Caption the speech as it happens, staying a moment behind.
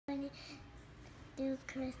do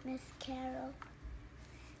Christmas carol.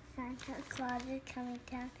 Santa Claus is coming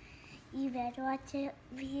down. You better watch it.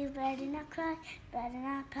 You better not cry. Better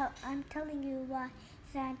not pout. I'm telling you why.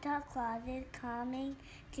 Santa Claus is coming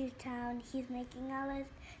to town. He's making a list,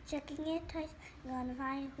 checking it twice. Gonna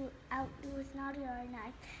find out who's naughty or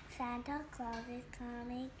nice. Santa Claus is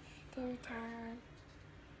coming to town.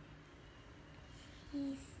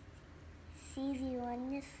 He sees you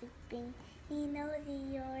when you're sleeping. He knows that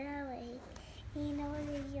you're awake. He knows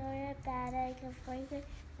that you're a bad egg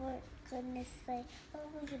for goodness sake. Oh,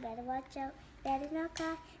 you better watch out. Better not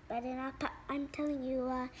cry. Better not pout. I'm telling you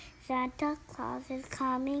why. Santa Claus is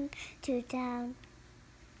coming to town.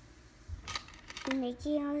 He's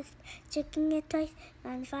making a list, checking it twice,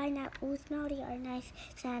 and find out who's naughty or nice.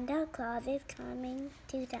 Santa Claus is coming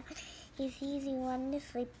to town. He sees you when you're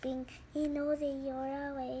sleeping. He knows that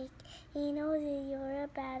you're awake. He knows that you're a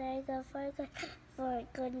bad egg for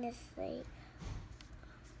goodness sake.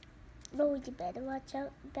 Oh, you better watch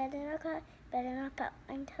out. Better not cry. Better not pout.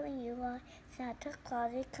 I'm telling you why. Santa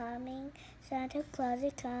Claus is coming. Santa Claus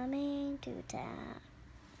is coming to town.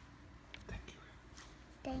 Thank you.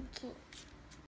 Thank you.